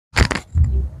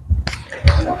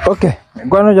Okay,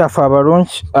 gwano jaffe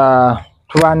abalungi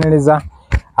tubaniriza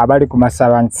abali ku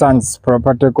Masaba and Sons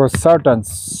Property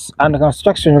Consultants and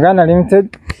Construction Uganda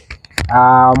Limited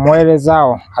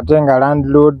mwerezawo ate nga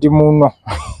landlord muno.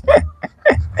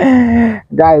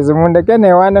 Guys, mundeke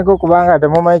newaneko kubanga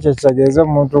temumanyi kyekitegeeza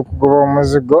omuntu okugoba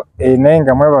omuzigo naye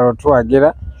nga mwebala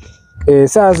otuwagira.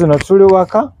 Saa zino tuli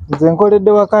waka, nze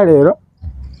nkoledde waka leero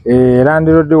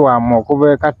landlord wammwe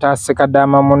okuva ekattaase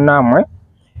Kadaama munnammwe.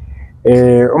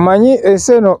 Omanyi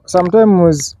eseno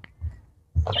sometimes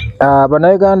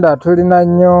Bannayuganda tulina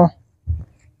nnyo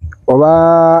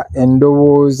oba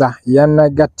endowooza ya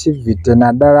negativity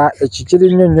naddala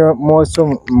ekikiri nnyo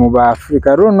mwoso mu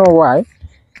Baafrika. I don't know why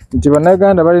nti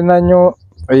Bannayuganda balina nnyo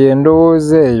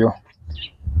endowooza eyo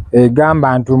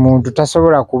egamba nti omuntu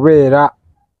tasobola kubeera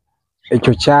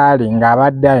ekyo kyali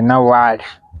ng'abadde alina waali.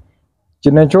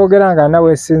 Kino ekyogera nga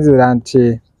nawe esinzira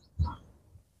nti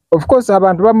of course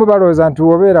abantu bamu balowooza nti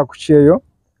wobeera ku kyeyo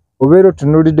obeera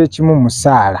otunuulidde kimu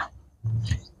musaala.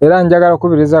 Era njagala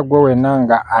kubiriza gwe wenna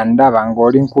nga andaba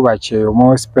ng'oli nkuba kyeyo,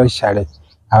 more especially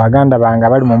Abaganda bange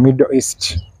abali mu Middle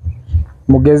East.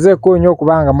 Mugezeeko nnyo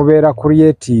okubanga mubeera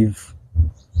creative.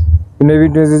 Bino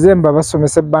ebintu nzize mba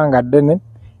basomesa ebbanga ddene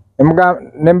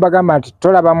ne mbagamba nti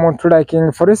tolaba muntu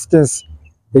liking for instance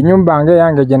ennyumba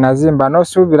ng'eyange gye nazimba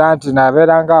n'osuubira nti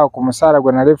naabeerangaawo ku musaala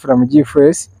gwe naleefuna mu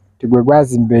GFS tigwe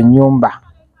gwazimba ennyumba.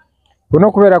 Olina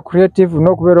okubeera creative,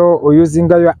 olina okubeera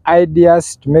oyuzinga your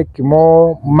ideas to make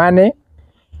more money.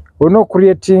 Olina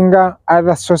ocreatinga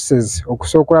other sources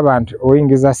okusobola okulaba nti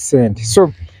oyingiza ssente.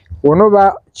 So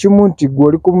onoba kimu nti gwe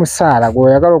oli ku musaala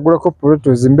gw'oyagala oguleko plot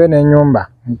ozimbe n'ennyumba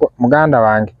muganda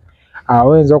wange,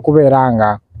 oyinza okubeera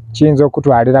nga kiyinza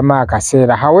okutwaliramu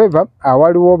akaseera. However,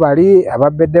 waliwo bali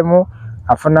ababeddemu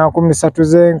afuna 3,000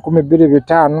 ze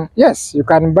 2,500. Yes, you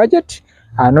can budget.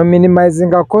 No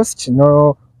minimizing a cost,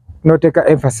 no take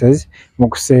emphasis mu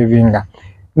kusavinga.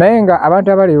 Naye nga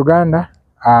abantu abali Uganda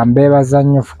mbeebaza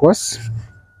nnyo of course.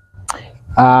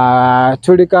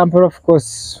 Tuli Kampala of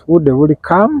course, budde buli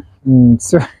kamu.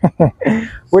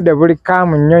 Budde buli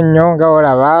kamu nnyo nga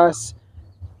olaba,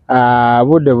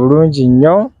 budde bulungi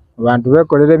nnyo. Abantu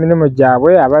beekolera emirimu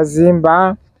gyabwe,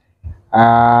 abazimba,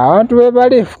 abantu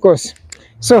beebali of course.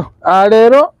 So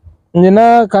leero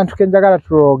nina kantu ke njagala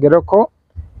twogereko.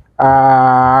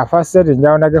 First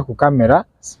njawonage ku kamera,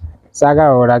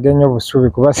 saagala olage nnyo busubi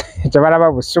kuba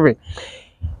tebalaba busubi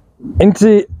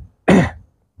nti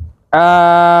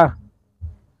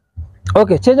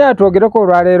okay, kyenjagala twogereko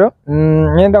olwaleero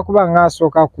ngenda kuba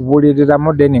ng'asooka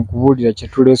kubuuliriramu then nkubuulire kye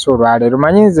tuleese olwaleero.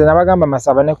 Manyi nze nabagamba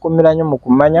Masaba nekkumira nnyo mu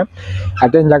kumanya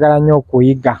ate njagala nnyo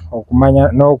okuyiga okumanya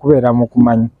n'okubeera mu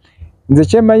kumanya. Nze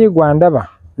kyemmanyi gwandaba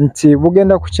nti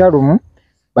bugenda ku kyalumu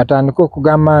batandika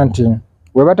okugamba nti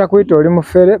bwe batakuyita oli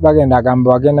mufere bagenda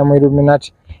agamba wagenda mu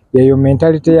Illuminati. Yeyo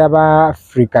mentality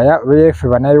y'Abaafrika yaffe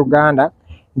Bannayuganda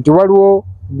nti waliwo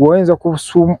gwoyinza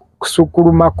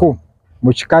kusukulumako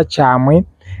mu kika kyamwe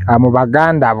mu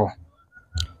Baganda bo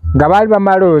nga baali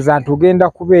bamalowooza nti ogenda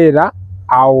kubeera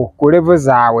awo ku level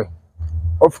zaabwe.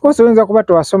 Of course oyinza kuba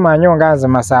tewasoma nnyo nga nze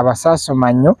Masaba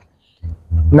saasoma nnyo,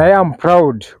 naye am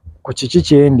proud ku kiki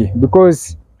kyendi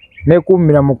because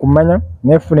nekuumira mu kumanya,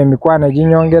 nefuna emikwano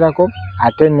eginyongerako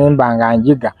ate nemba nga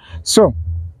njiga. So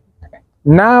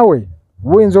naawe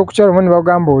buyinza okukyalamu ne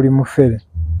bagamba oli mufere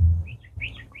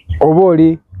oba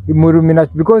oli mu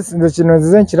Illuminati because nze kino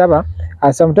nzize nkiraba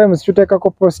sometimes tuteekako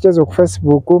post ezo ku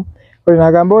Facebook oli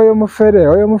nagamba oyo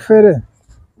mufere.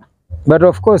 But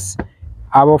of course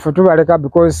abo ffe tubaleka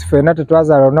because ffenna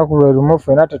tetwazaala olunaku lwe lumu,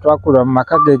 ffenna tetwakulira mu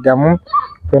maka ge gamu,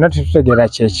 ffenna tetutegeera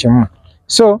kyekimu.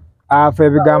 So ffe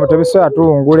ebigambo tebisobola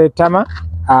tuwungula ettama,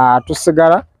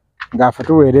 tusigala nga ffe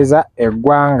tuweereza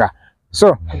eggwanga.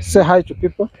 So say hi to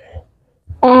people.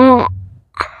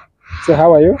 Say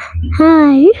how are you?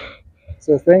 Hi.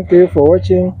 So thank you for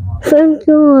watching. Thank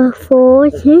you for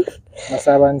watching.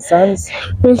 Masaba and Sons.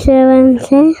 Masaba and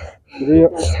Sons.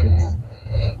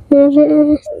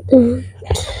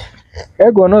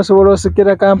 Ego nosobola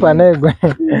osikira kampani egwe.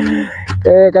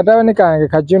 Katabani kange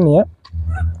ka junior.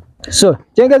 So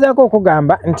kyengezaako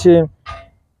okugamba nti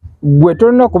gwe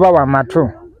tolina okuba wamatu.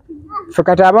 Ffe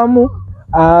kati abamu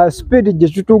speed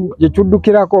gye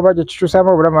tuddukirako oba gye kituusaamu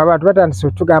obulamu abantu batandise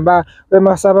otugamba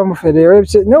Masaba mufere.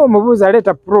 No, mubuuza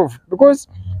aleeta proof because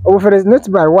obufere is not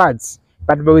by words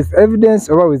but with evidence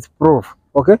or with proof.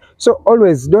 Okay, so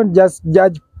always don't just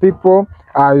judge people.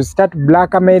 You start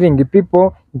blackmailing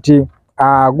people nti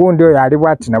gundi oyo ali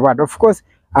bwati na bwati. Of course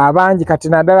abangi kati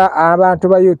naddala abantu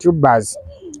ba YouTubers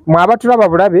mwabatulaba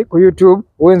bulabi ku YouTube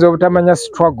oyinza obutamanya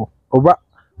struggle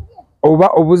oba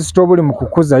obuzito obuli mu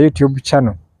kukuza YouTube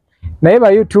channel. naye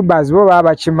ba YouTubers bo baba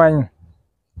bakimanyi.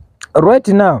 Right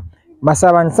now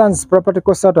Masaba and Sons Property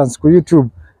Consultants ku YouTube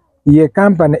ye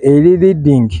company eri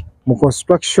leading mu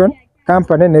construction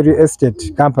company ne real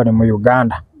estate company mu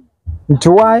Uganda.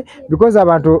 Why? Because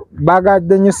abantu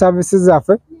bagadde new services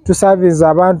afe to service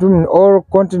abantu in all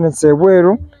continents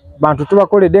ebweru bantu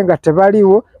tubakoledde nga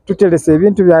tebaliwo tuterese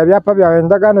ebintu byapa bya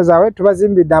endagano zawe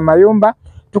tubazimbidde amayumba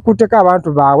tukuteka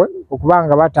abantu bawe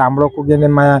okubanga batambula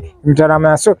okugenda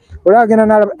mitarama so olagenda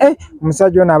nalaba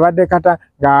omusajja ono abadde kata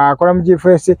nga akola mu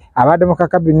GFS abadde mu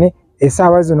kakabini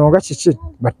esaawa zino nga kiki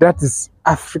but that is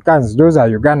Africans, those are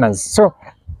Ugandans. So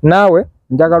nawe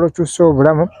njagala okyusa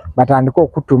obulamu batandika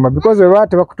okutuma because bwe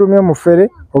bate bakutumye mufere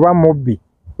oba mubbi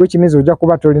which means ojja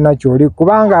kuba tolina kyoli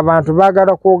kubanga abantu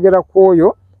baagala kwogera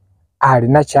kwoyo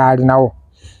alina kyalinawo.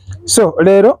 So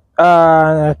leero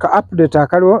ka update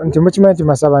akaliwo nti mukimanyi nti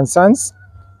Masaba and Sons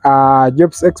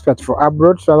jobs expert for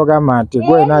abroad twabagamba nti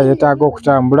gwena yeetaaga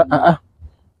okutambula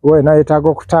gwena yeetaaga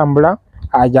okutambula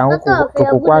ajangu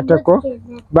tukukwateko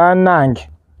bannange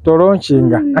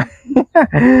tolonchinga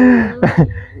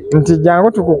nti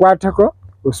jangu tukukwateko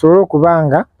usobole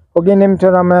okubanga ogenda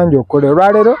emitala amayanja okole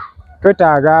olwaleero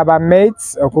twetaaga aba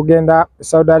maids okugenda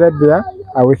Saudi Arabia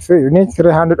with you need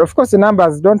 300. Of course the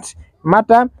numbers don't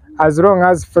matter as long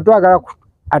as twagala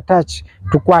attach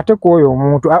tukwate ku oyo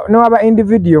omuntu n'aba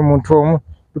individual muntu omu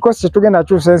because tetugenda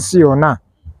kyusa ensi yonna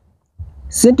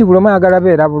sinti buli omu ayagala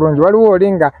beera bulungi. Waliwo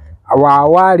olinga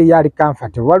waawali yali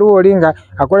comfortable, waliwo olinga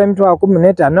akola emitwalo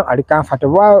 15 ali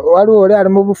comfortable, waliwo oli ali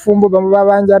mu bufumbo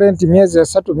babanja rent myezi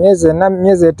 3 myezi 4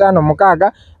 myezi 5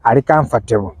 mukaaga ali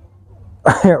comfortable.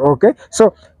 Okay,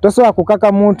 so tosobola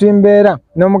kukaka muntu imbeera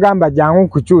n'omugamba jangu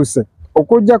kukyuse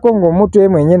okujjako ng'omuntu ye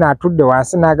mwennyini atudde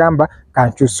wansi n'agamba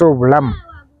kankyuse obulamu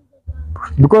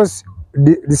because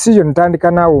decision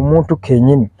ntandika naawe omuntu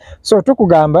kennyini. So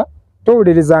tukugamba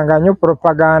towulirizanga nnyo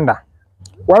propaganda.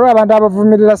 Waliwo abantu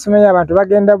abavumirira simanyi abantu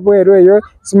bagenda bweru eyo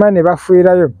simanyi ne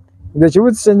bafiirayo. Nze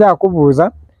ekibuuzo kye njagala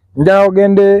kubuuza njagala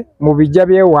ogende mu bijja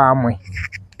byewaamwe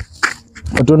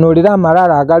otunuulire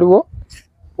amalaala agaliwo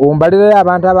ombalirayo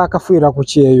abantu abakafiira ku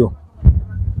kyeyo.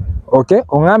 Okay,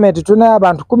 ongambe nti tunayo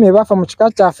abantu 10 bafa mu kika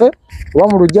kyaffe oba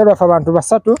mu lujja lwaffe abantu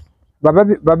 3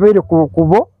 babiri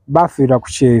kubo bafiira ku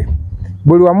kyeyo.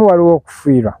 Buli wamu waliwo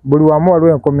okufiira, buli wamu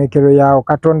waliwo enkomekero yawo.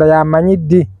 Katonda yamanyi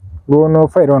ddi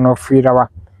lw'onoofa era onoofiira wa.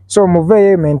 So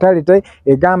muveeyo mentality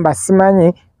egamba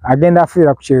simanyi agenda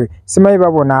afiira ku kyeyo, simanyi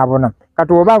babonaabona.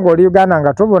 Kati oba ng'oli Uganda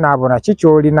nga tobonaabona ki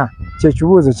ky'olina?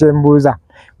 Kyekibuuzo kye mbuuza.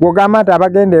 Bw'ogamba nti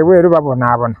abagenda ebweru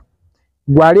babonaabona,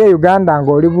 gwali e Uganda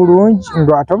ng'oli bulungi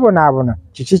nga tobonaabona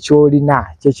kiki ky'olina?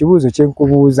 Kyekibuuzo kye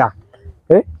nkubuuza.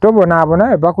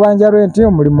 Tobonaabona bakubanja renti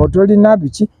omulimu tolina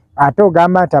biki ate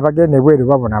ogamba nti abagenda ebweru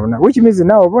babonaabona, which means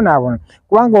nawe obonaabona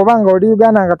kubanga obanga oli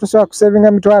Uganda nga tosobola kusavinga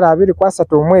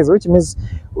 $2,3 omwezi, which means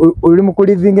oli mu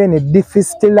kuliving in a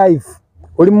deficit life,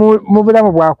 oli mu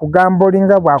bulamu bwa kugamba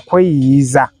olinga bwa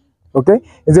kweyiyiza. Okay,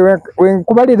 nze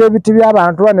wenkubalira ebiti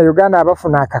by'abantu wano Uganda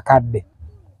abafuna akakadde,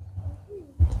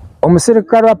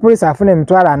 omusirikale wa poliisi afuna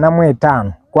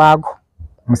 $45 kwago,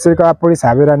 omusirikale wa poliisi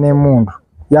abeera n'emmundu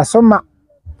yasoma.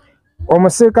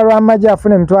 Omusirikale w'amagye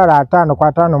afuna $50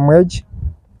 kwa 5 mwezi.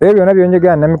 Ebyo byonna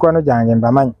byonjegera na mikwano gyange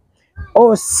mbamanyi.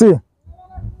 OC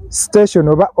station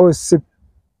oba OC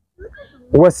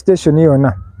wa station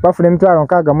yonna bafuna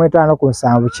 $65 ku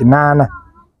 7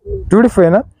 tuli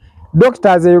fena.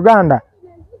 Doctors e Uganda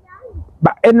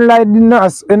ba enrolled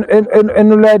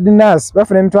nurse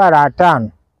bafuna $5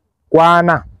 kwa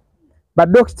 4. Ba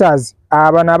doctors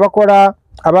abana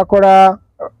abakola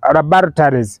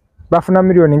laboratories bafuna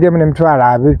million ngemu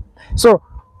 $2. So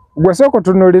gwe soko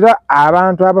tunulira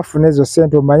abantu abafuna ezo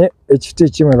sente omanye ekiti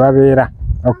kimwe babeera.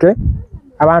 Okay,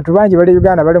 abantu bangi bali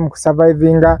Uganda bali mu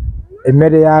kusurvivinga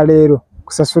emmere ya leero,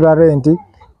 kusasula renti,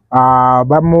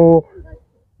 bamu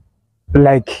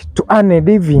like to earn a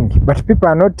living, but people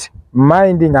are not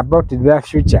minding about their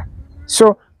future.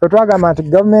 So twagamba nti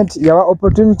government yawa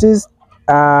opportunities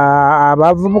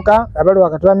abavubuka abali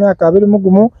wakati wa myaka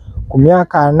 21 ku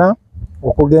myaka 4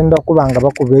 okugenda kubanga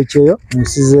bakuba ekyeyo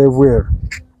nsi z'ebweru.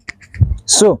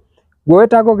 So gwe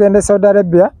weetaaga ogenda Saudi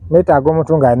Arabia neetaaga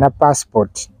omuntu ng'alina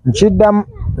passport. Nkiddamu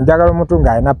njagala omuntu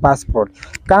ng'alina passport.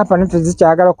 Kampani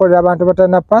tezikyagala okukolera abantu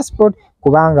batalina passport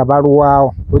kubanga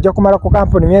baluwaawo. Ojja kumala ku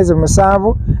kampuni myezi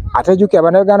 7 ate jjukira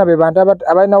Abannayuganda be bantu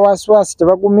abalina wasiwasi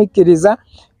tebagumiikiriza,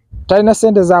 talina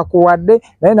sente zakuwadde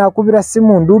naye n'akubira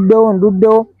simu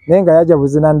nduddewo naye nga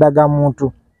yajabuzi nandaga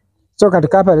muntu. So kati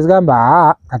kampani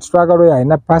zigamba kati twagala oyo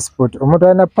alina passport. Omuntu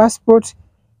alina passport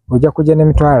ojja kujja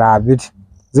n'emitwalo 2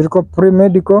 ziriko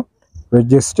pre-medical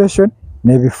registration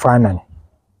n'ebifaananyi.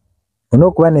 Olina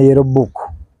okuba ne yellow book.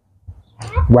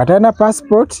 bw'atalina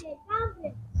passport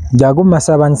jagu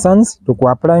Masaba Sons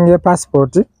tukuapplyinga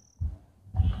passport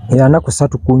ya nnaku 3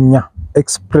 ku 4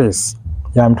 express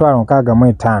ya mitwalo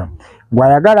 65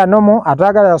 gwayagala nomo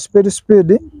atagala ya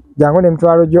speed jangu ne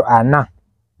mitwalo gyo 4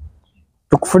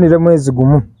 tukufunire mwezi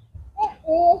gumu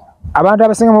abantu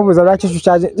abasinga mubuza lwaki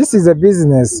tuchaje. This is a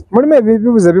business. Mulimu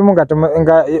ebibuzo bimu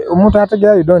nga omuntu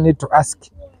ategera you don't need to ask.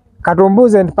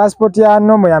 Katumbuze and passport ya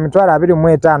nomo ya mitwalo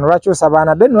 25 lwaki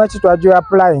osabana then lwaki twaje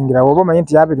applying la obo manyi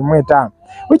nti ya 25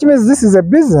 which means this is a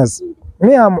business.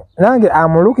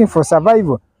 I'm looking for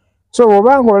survival. So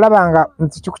obango olabanga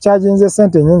nti tukucharginze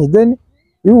sente nyingi then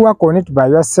you work on it by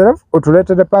yourself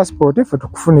otulete the passport for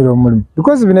tukufunira omulimu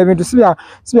because bino ebintu sibya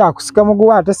kusika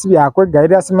muguwa ate sibya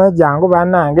kwegaira sima jangu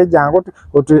banange jangu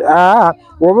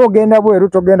oba ogenda bweru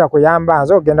togenda kuyamba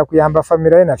nzo ogenda kuyamba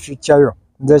family na future yo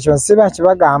nze kyo nsiba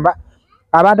kibagamba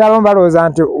abantu abamwe balooza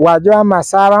nti wajo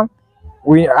amasaba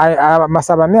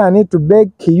Masaba me I need to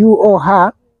beg you or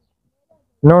her.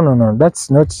 No,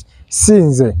 that's not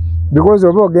sinze because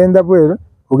oba ogenda bweru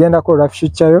ogenda kola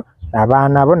future yo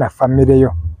abaana bo na family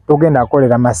yo togenda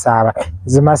kolera Masaba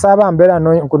ze Masaba mbera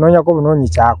kunonya ko bunonyi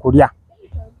kyakulya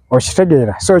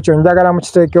okitegeera so kyo njagala mu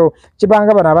kiteekeo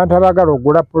kibanga bana abantu abagala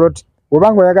ogula plot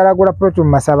obanga oyagala gula plot mu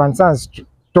Masaba Sons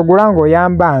togulango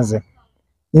yambanze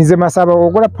nze Masaba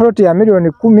ogula plot ya milioni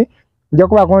 10 nja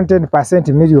kuba content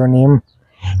 % milioni 1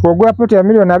 ogula plot ya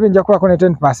milioni 2 nja kuba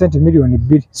content % milioni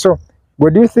 2 so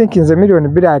what do you think in the million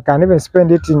bill I can even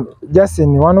spend it in just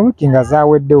in 1 week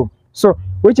ngazaweddewo so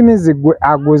which means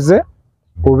aguze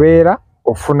kubeera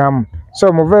ofunamu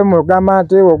so muve mu gamba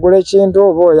nti ogula ekintu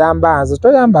oba oyambanze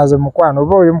toyambanze mukwano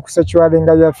oba oli mu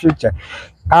kusecualinga your future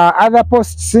other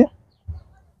posts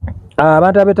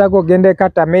abantu abetaaga ogenda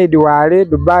Qatar maid wale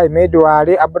Dubai maid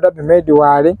wale Abu Dhabi maid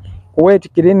wale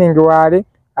Kuwait cleaning wale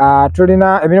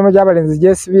tulina emirimu gy'abalenzi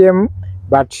GSBM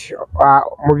but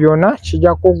mu byonna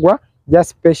kijja kugwa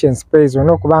just patience pays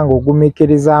ono kubanga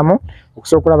ogumikirizamu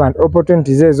okusobola kulaba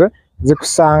opportunities ezo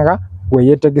zikusanga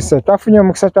weyetegese twafunye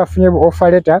omukisa twafunye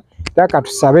offer letter taka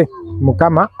tusabe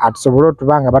mukama atusobole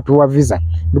otubanga batuwa visa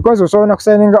because osobola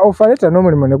kusigninga offer letter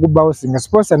n'omulimu ne gubbawo singa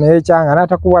sponsor naye kyanga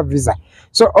n'atakuwa visa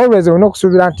so always ono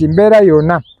kusubira nti mbeera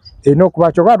yonna eno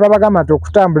kuba kyokka twabagamba nti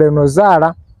okutambula eno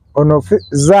zaala ono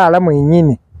zaala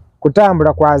mwenyini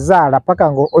kutambula kwa zaala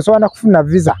paka ngo osobola kufuna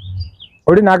visa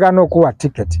oli nagana okuwa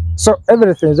ticket so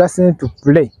everything just need to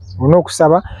play ono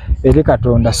kusaba eri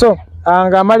Katonda so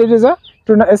anga amaliriza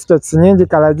tuna estates nyingi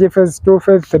Kalaji phase 2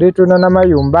 phase 3 tuna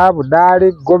Namayumba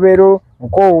Budali Gobero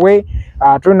Nkowe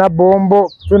tuna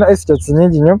Bombo tuna estates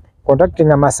nyingi nyo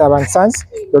contacting Masaba Sons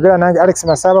yogera nange Alex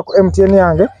Masaba ku MTN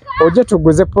yange oje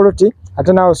tuguze poloti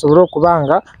ate nawe osobola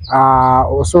okubanga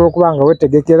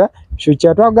wetegekera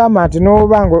future twagamba nti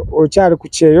n'obanga okyali ku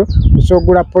kyeyo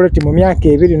osogula poloti mu myaka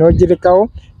 2 n'ogirekawo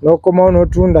n'okomawo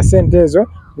n'otunda sente ezo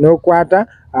n'okwata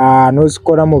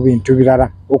n'ozikola mu bintu birala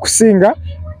okusinga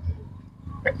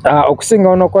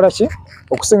onokola ki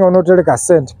okusinga onotereka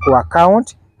sente ku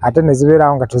account ate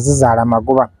nezibeerawo nga tezizaala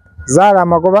magoba zaala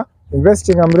amagoba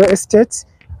investing mu real estate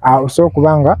osobola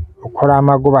kubanga okola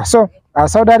amagoba so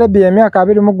Saudi Arabia emyaka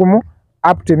 21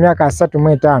 up to emyaka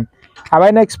 35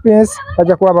 abalina experience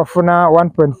bajja kuba bafuna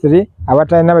 1.3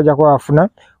 abatalina bajja kuba bafuna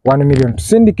 1 million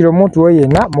tusindikira omuntu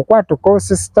weyena mukwateko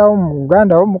sister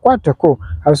Uganda wo mukwateko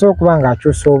asobola kubanga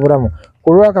akyusa obulamu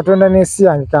kulwa Katonda n'ensi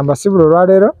yange kamba sibulo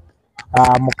olwaleero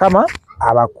mukama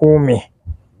abakuumi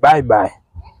bye bye.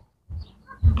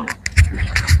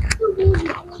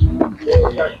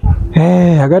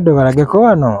 Agadde balageko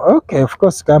wano okay of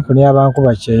course company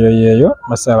y'abankuba kyeyo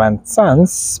Masaba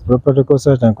Sons Property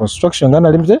Consultant Construction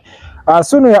Ghana Limited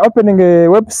soon we are opening a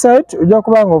website ujja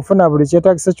kubanga ofuna buli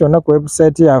kyetagisa kyonna ku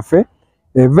website yaffe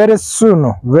very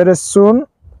soon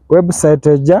website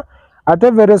ejja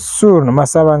ate very soon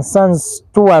Masaba Sons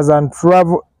Tours and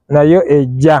Travel nayo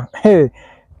ejja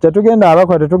tetugenda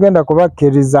abakola tetugenda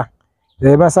kubakkiriza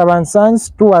Masaba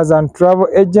Sons Tours and Travel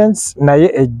Agents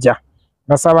naye ejja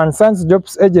Masaba Sons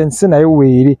Jobs Agency nayo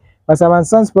weeri Masaba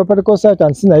Sons Property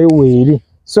Consultants nayo weeri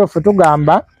so fe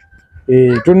tugamba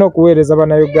tulina okuweereza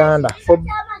bannayuganda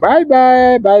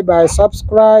bye bye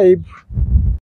subscribe.